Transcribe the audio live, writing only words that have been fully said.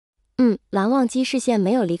蓝忘机视线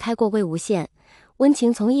没有离开过魏无羡。温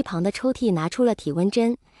情从一旁的抽屉拿出了体温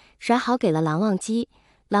针，甩好给了蓝忘机。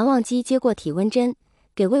蓝忘机接过体温针，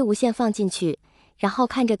给魏无羡放进去，然后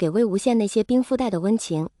看着给魏无羡那些冰敷袋的温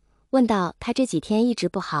情，问道：“他这几天一直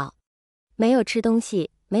不好，没有吃东西，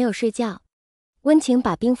没有睡觉。”温情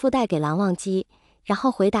把冰敷袋给蓝忘机，然后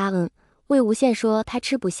回答：“魏无羡说他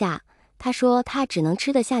吃不下，他说他只能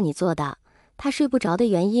吃得下你做的，他睡不着的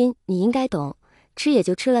原因你应该懂。吃也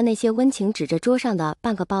就吃了那些。”温情指着桌上的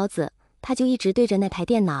半个包子，他就一直对着那台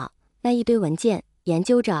电脑，那一堆文件研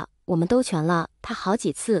究着。我们都劝了他好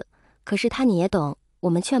几次，可是他你也懂，我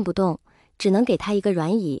们劝不动，只能给他一个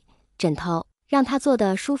软椅、枕头，让他坐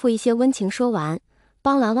得舒服一些。温情说完，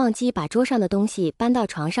帮蓝忘机把桌上的东西搬到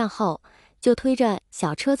床上后，就推着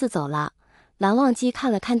小车子走了。蓝忘机看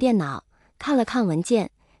了看电脑，看了看文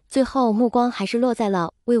件，最后目光还是落在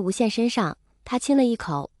了魏无羡身上。他亲了一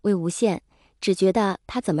口魏无羡，只觉得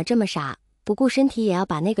他怎么这么傻，不顾身体也要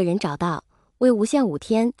把那个人找到。魏无羡5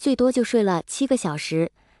天最多就睡了7个小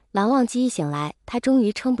时。蓝忘机一醒来，他终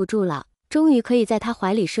于撑不住了，终于可以在他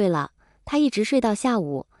怀里睡了。他一直睡到下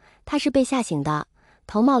午，他是被吓醒的，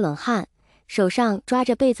头冒冷汗，手上抓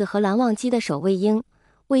着被子和蓝忘机的手。魏婴，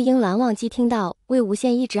蓝忘机听到魏无羡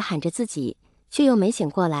一直喊着自己，却又没醒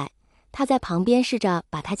过来。他在旁边试着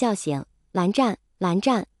把他叫醒：“蓝湛，蓝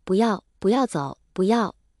湛，不要走，不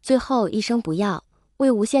要！”最后一声不要，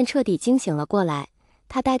魏无羡彻底惊醒了过来，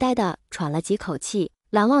他呆呆地喘了几口气。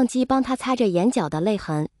蓝忘机帮他擦着眼角的泪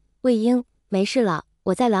痕。魏婴，没事了，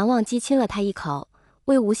我在。蓝忘机亲了他一口，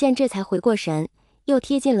魏无羡这才回过神，又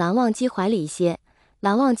贴近蓝忘机怀里一些。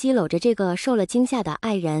蓝忘机搂着这个受了惊吓的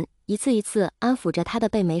爱人，一次一次安抚着他的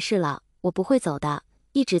背。没事了，我不会走的，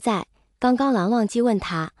一直在。刚刚蓝忘机问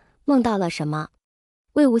他梦到了什么，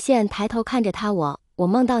魏无羡抬头看着他，我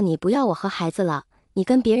梦到你不要我和孩子了，你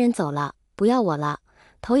跟别人走了，不要我了，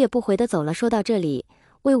头也不回的走了。说到这里，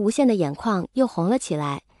魏无羡的眼眶又红了起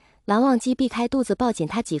来。蓝忘机避开肚子，抱紧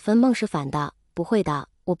他几分梦是反的，不会的，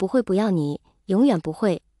我不会不要你，永远不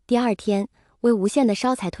会。第二天，魏无羡的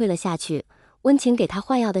烧才退了下去。温情给他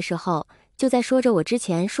换药的时候，就在说着我之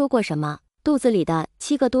前说过什么，肚子里的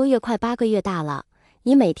7个多月快8个月大了，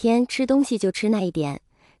你每天吃东西就吃那一点，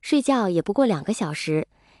睡觉也不过2个小时，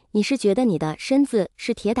你是觉得你的身子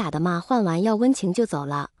是铁打的吗？换完药，温情就走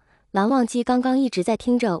了。蓝忘机刚刚一直在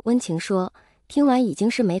听着温情说，听完已经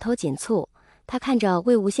是眉头紧蹙。他看着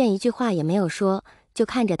魏无羡，一句话也没有说，就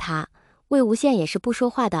看着他。魏无羡也是不说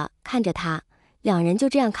话的看着他，两人就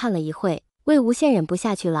这样看了一会。魏无羡忍不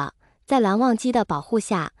下去了，在蓝忘机的保护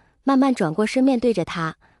下，慢慢转过身面对着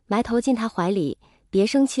他，埋头进他怀里。别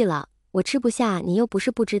生气了，我吃不下，你又不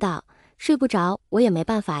是不知道，睡不着我也没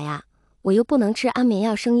办法呀，我又不能吃安眠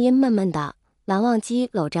药。声音闷闷的。蓝忘机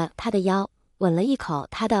搂着他的腰，吻了一口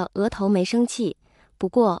他的额头，没生气，不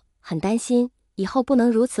过很担心以后不能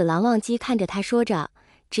如此。蓝忘机看着他说着，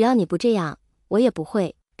只要你不这样，我也不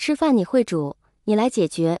会。吃饭你会煮，你来解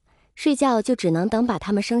决，睡觉就只能等把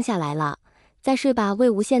他们生下来了再睡吧。魏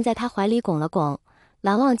无羡在他怀里拱了拱，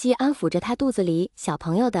蓝忘机安抚着他肚子里小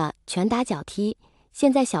朋友的拳打脚踢，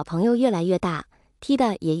现在小朋友越来越大，踢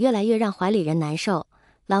的也越来越让怀里人难受。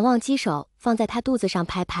蓝忘机手放在他肚子上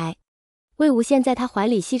拍拍，魏无羡在他怀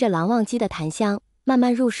里吸着蓝忘机的檀香，慢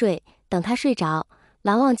慢入睡。等他睡着，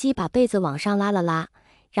蓝忘机把被子往上拉了拉，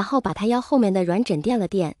然后把他腰后面的软枕垫了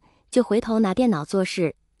垫，就回头拿电脑做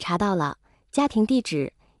事。查到了，家庭地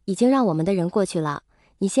址已经让我们的人过去了，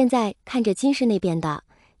你现在看着金氏那边的，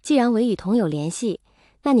既然韦雨桐有联系，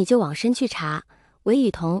那你就往深去查。韦雨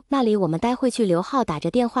桐那里我们待会去。刘浩打着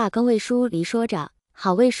电话跟魏书黎说着。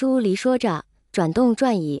好。魏书黎说着，转动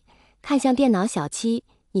转椅，看向电脑。小七，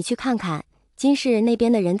你去看看金氏那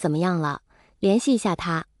边的人怎么样了，联系一下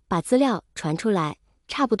他，把资料传出来，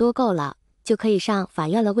差不多够了，就可以上法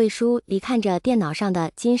院了。魏书黎看着电脑上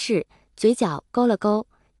的金氏，嘴角勾了勾，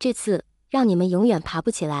这次让你们永远爬不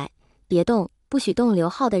起来，别动，不许动。刘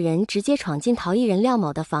浩的人直接闯进陶艺人廖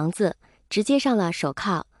某的房子，直接上了手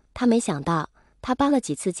铐。他没想到，他搬了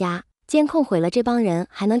几次家，监控毁了，这帮人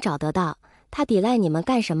还能找得到他，抵赖你们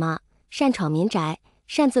干什么？擅闯民宅，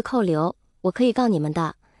擅自扣留，我可以告你们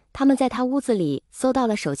的。他们在他屋子里搜到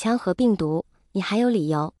了手枪和病毒，你还有理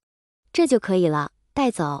由？这就可以了，带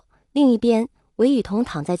走。另一边，韦雨桐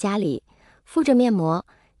躺在家里，敷着面膜，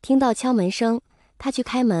听到敲门声，他去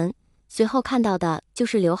开门，随后看到的就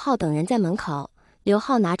是刘浩等人在门口。刘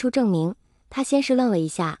浩拿出证明，他先是愣了一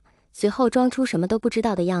下，随后装出什么都不知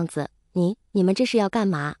道的样子。你们这是要干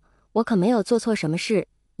嘛？我可没有做错什么事，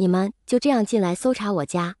你们就这样进来搜查我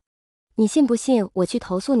家？你信不信我去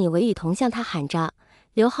投诉你？韦雨桐向他喊着。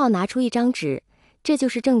刘浩拿出一张纸，这就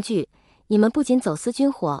是证据，你们不仅走私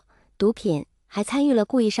军火、毒品，还参与了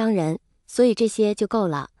故意伤人，所以这些就够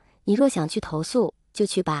了。你若想去投诉，就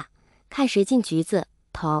去吧，看谁进局子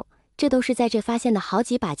头。这都是在这发现的好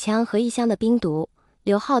几把枪和1箱的冰毒。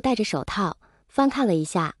刘浩戴着手套翻看了一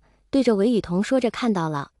下，对着韦雨桐说着看到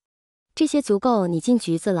了，这些足够你进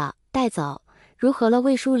局子了，带走。如何了？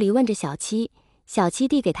魏淑黎问着小七。小七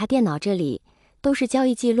递给他电脑，这里都是交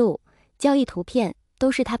易记录、交易图片，都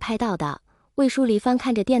是他拍到的。魏淑黎翻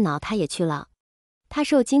看着电脑，他也去了。他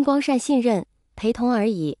受金光善信任，陪同而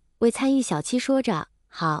已，未参与。小七说着。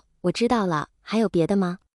好，我知道了，还有别的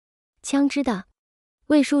吗？枪支的。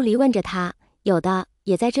魏淑黎问着他。有的，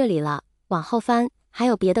也在这里了。往后翻，还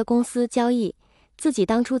有别的公司交易，自己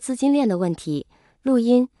当初资金链的问题，录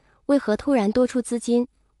音，为何突然多出资金，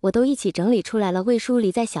我都一起整理出来了。魏淑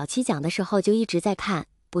黎在小七讲的时候就一直在看，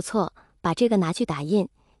不错，把这个拿去打印，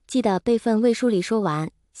记得备份。魏淑黎说完，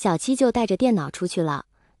小七就带着电脑出去了。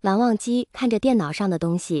蓝忘机看着电脑上的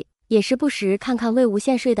东西，也是不时看看魏无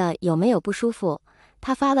羡睡得有没有不舒服。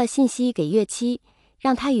他发了信息给岳七，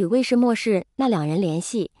让他与魏氏末世那2人联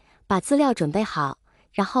系，把资料准备好，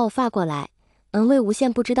然后发过来。魏无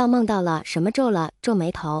羡不知道梦到了什么，皱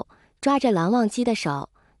眉头，抓着蓝忘机的手。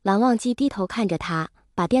蓝忘机低头看着他，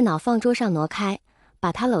把电脑放桌上挪开，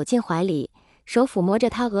把他搂进怀里，手抚摸着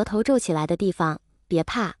他额头皱起来的地方。别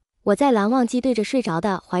怕，我在。蓝忘机对着睡着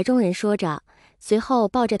的怀中人说着，随后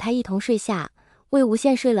抱着他一同睡下。魏无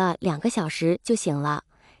羡睡了2个小时就醒了，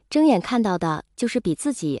睁眼看到的就是比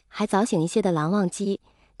自己还早醒一些的蓝忘机。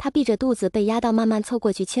他闭着肚子被压到，慢慢凑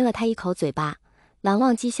过去亲了他一口嘴巴。蓝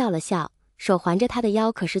忘机笑了笑，手环着他的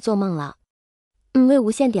腰，可是做梦了。魏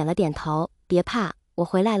无羡点了点头。别怕，我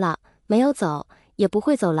回来了，没有走，也不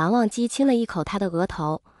会走。蓝忘机亲了一口他的额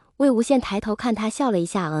头。魏无羡抬头看他，笑了一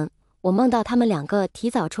下。我梦到他们2个提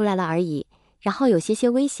早出来了而已，然后有些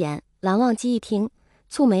危险。蓝忘机一听，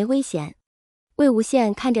蹙眉。危险？魏无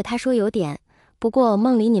羡看着他说有点，不过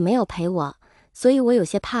梦里你没有陪我，所以我有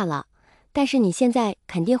些怕了，但是你现在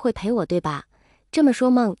肯定会陪我对吧？这么说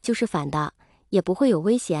梦就是反的，也不会有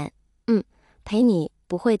危险。陪你，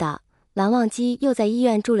不会的。蓝忘机又在医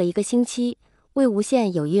院住了1个星期。魏无羡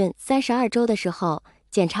有孕32周的时候，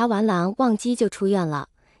检查完蓝忘机就出院了。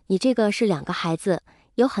你这个是2个孩子，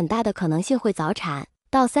有很大的可能性会早产，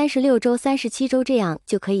到36周、37周这样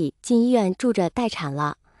就可以进医院住着待产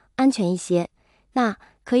了，安全一些。那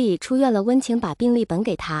可以出院了。温情把病历本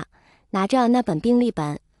给他，拿着那本病历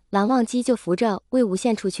本，蓝忘机就扶着魏无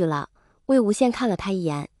羡出去了。魏无羡看了他一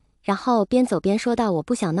眼，然后边走边说道，我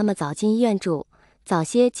不想那么早进医院住，早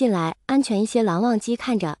些进来安全一些。蓝忘机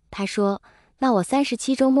看着他说，那我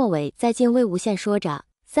37周末尾再进。魏无羡说着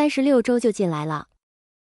36周就进来了，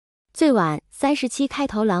最晚37开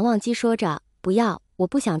头。蓝忘机说着，不要，我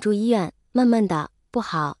不想住医院，闷闷的，不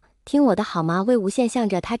好，听我的好吗？魏无羡向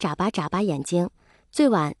着他眨巴眼睛。最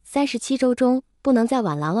晚37周中，不能再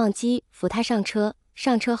晚。蓝忘机扶他上车，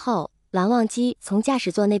上车后，蓝忘机从驾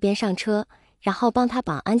驶座那边上车，然后帮他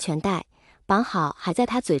绑安全带，绑好还在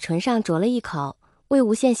他嘴唇上啄了一口。魏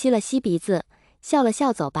无羡吸了吸鼻子，笑了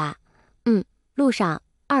笑，走吧。路上，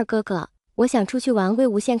二哥哥，我想出去玩。魏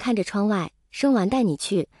无羡看着窗外，生完带你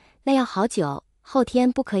去，那要好久，后天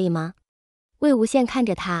不可以吗？魏无羡看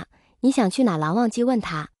着他，你想去哪？蓝忘机问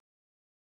他。